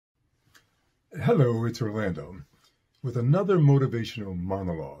Hello, it's Orlando with another motivational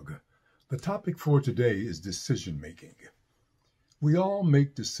monologue. The topic for today is decision making. We all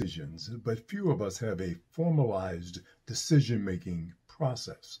make decisions, but few of us have a formalized decision making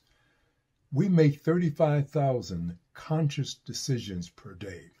process. We make 35,000 conscious decisions per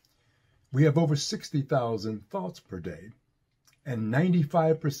day. We have over 60,000 thoughts per day, and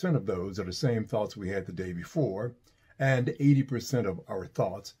 95% of those are the same thoughts we had the day before, and 80% of our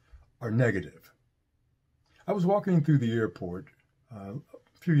thoughts are negative. I was walking through the airport a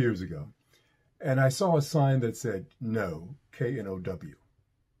few years ago, and I saw a sign that said no, K-N-O-W.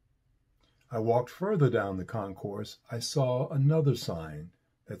 I walked further down the concourse. I saw another sign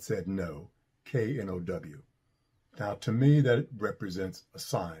that said no, K-N-O-W. Now, to me, that represents a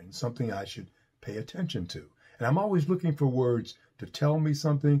sign, something I should pay attention to. And I'm always looking for words to tell me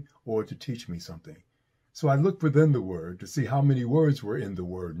something or to teach me something. So I looked within the word to see how many words were in the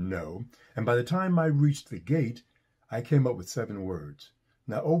word no. And by the time I reached the gate, I came up with 7 words.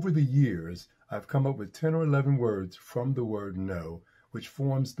 Now, over the years, I've come up with 10 or 11 words from the word no, which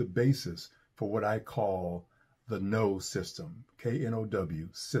forms the basis for what I call the no system, K-N-O-W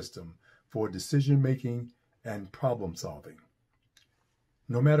system, for decision making and problem solving.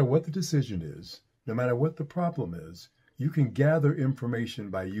 No matter what the decision is, no matter what the problem is, you can gather information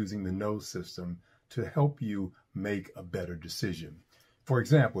by using the no system to help you make a better decision. For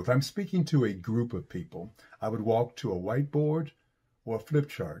example, if I'm speaking to a group of people, I would walk to a whiteboard or a flip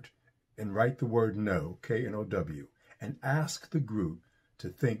chart and write the word no, K-N-O-W, and ask the group to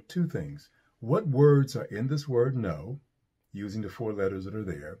think 2 things. What words are in this word no, using the 4 letters that are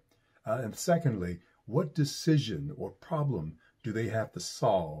there? And secondly, what decision or problem do they have to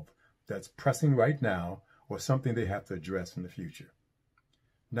solve that's pressing right now or something they have to address in the future?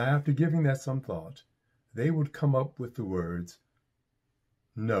 Now, after giving that some thought, they would come up with the words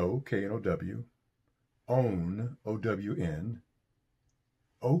no, K-N-O-W, own, O-W-N,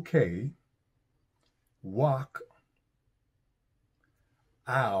 okay, walk,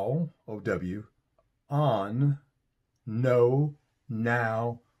 ow, O-W, on, no,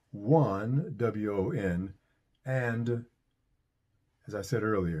 now, one, W-O-N, and, as I said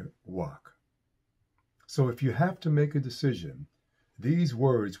earlier, walk. So if you have to make a decision, these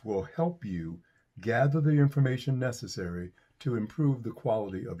words will help you gather the information necessary to improve the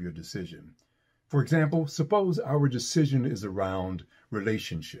quality of your decision. For example, suppose our decision is around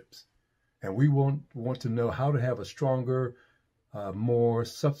relationships, and we want to know how to have a stronger, more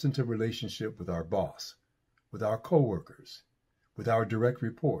substantive relationship with our boss, with our coworkers, with our direct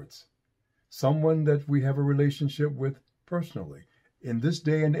reports, someone that we have a relationship with personally. In this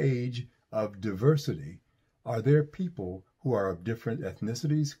day and age of diversity, are there people who are of different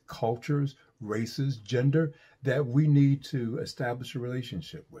ethnicities, cultures, races, gender, that we need to establish a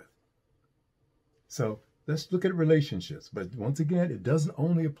relationship with? So let's look at relationships. But once again, it doesn't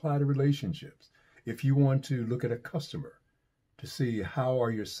only apply to relationships. If you want to look at a customer to see how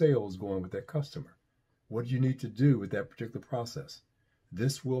are your sales going with that customer, what do you need to do with that particular process?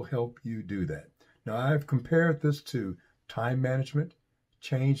 This will help you do that. Now, I've compared this to time management,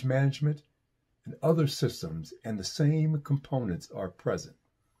 change management, and other systems, and the same components are present.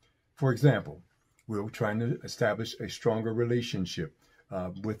 For example, we're trying to establish a stronger relationship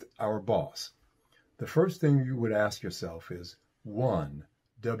with our boss. The first thing you would ask yourself is, 1,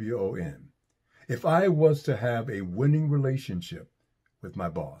 W-O-N. If I was to have a winning relationship with my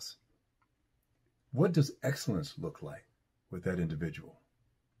boss, what does excellence look like with that individual?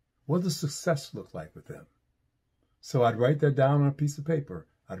 What does success look like with them? So I'd write that down on a piece of paper.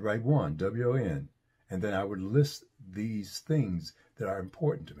 I'd write 1, W-O-N, and then I would list these things that are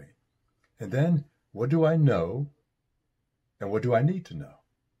important to me. And then, what do I know, and what do I need to know?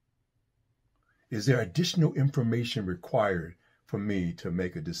 Is there additional information required for me to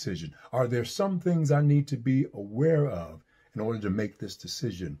make a decision? Are there some things I need to be aware of in order to make this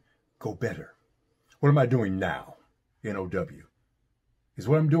decision go better? What am I doing now? N-O-W. Is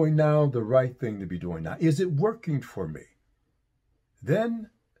what I'm doing now the right thing to be doing now? Is it working for me? Then,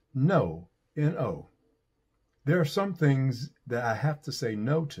 no, N-O. There are some things that I have to say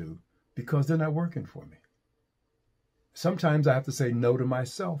no to because they're not working for me. Sometimes I have to say no to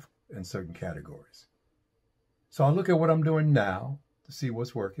myself in certain categories. So I look at what I'm doing now to see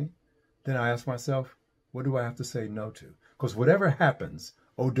what's working. Then I ask myself, what do I have to say no to? Because whatever happens,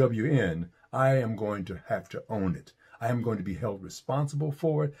 O-W-N, I am going to have to own it. I am going to be held responsible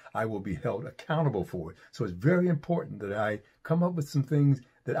for it. I will be held accountable for it. So it's very important that I come up with some things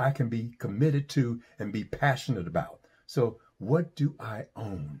that I can be committed to and be passionate about. So what do I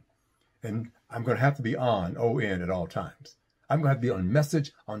own? And I'm going to have to be on, O-N, at all times. I'm going to have to be on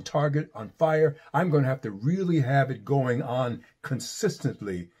message, on target, on fire. I'm going to have to really have it going on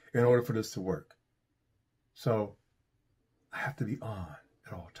consistently in order for this to work. So I have to be on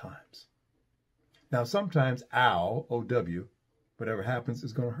at all times. Now, sometimes OW, whatever happens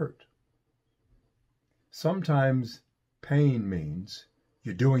is going to hurt. Sometimes pain means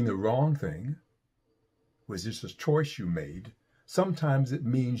you're doing the wrong thing, was just a choice you made. Sometimes it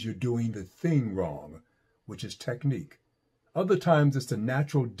means you're doing the thing wrong, which is technique. Other times it's the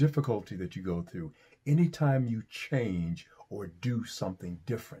natural difficulty that you go through anytime you change or do something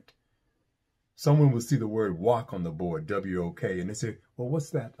different. Someone will see the word walk on the board, W-O-K, and they say, well, what's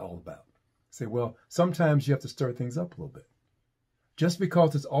that all about? I say, well, sometimes you have to stir things up a little bit. Just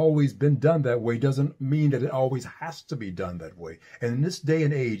because it's always been done that way doesn't mean that it always has to be done that way. And in this day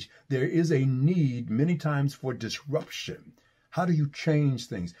and age, there is a need many times for disruption. How do you change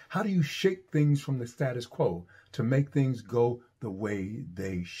things? How do you shake things from the status quo to make things go the way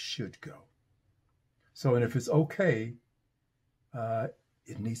they should go? So, and if it's okay,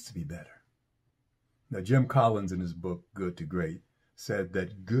 it needs to be better. Now, Jim Collins in his book, Good to Great, said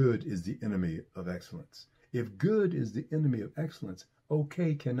that good is the enemy of excellence. If good is the enemy of excellence,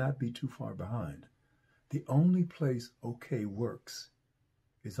 okay cannot be too far behind. The only place okay works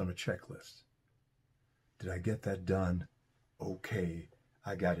is on a checklist. Did I get that done? Okay,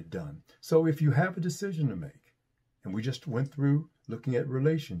 I got it done. So if you have a decision to make, and we just went through looking at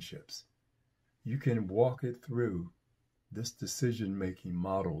relationships, you can walk it through this decision-making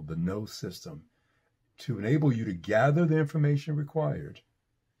model, the KNOW system, to enable you to gather the information required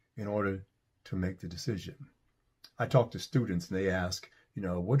in order to make the decision. I talk to students and they ask,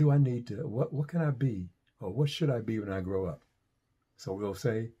 what do I need to, what can I be? Or what should I be when I grow up? So we'll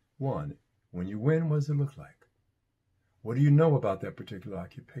say, 1, when you win, what does it look like? What do you know about that particular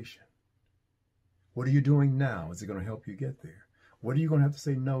occupation? What are you doing now? Is it going to help you get there? What are you going to have to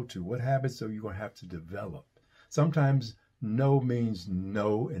say no to? What habits are you going to have to develop? Sometimes no means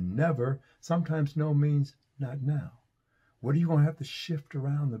no and never. Sometimes no means not now. What are you going to have to shift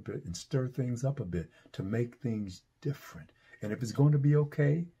around a bit and stir things up a bit to make things different? And if it's going to be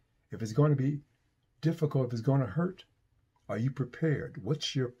okay, if it's going to be difficult, if it's going to hurt, are you prepared?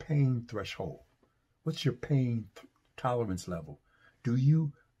 What's your pain threshold? What's your pain tolerance level? Are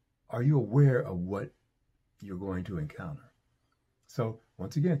you aware of what you're going to encounter? So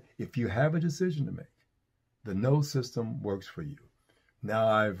once again, if you have a decision to make, the KNOW system works for you. Now,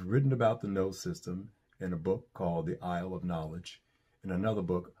 I've written about the KNOW system in a book called The Isle of Knowledge, and another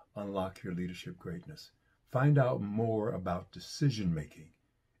book, Unlock Your Leadership Greatness. Find out more about decision-making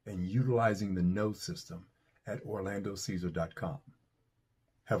and utilizing the KNOW system at orlandocaesar.com.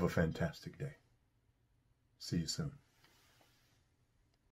 Have a fantastic day. See you soon.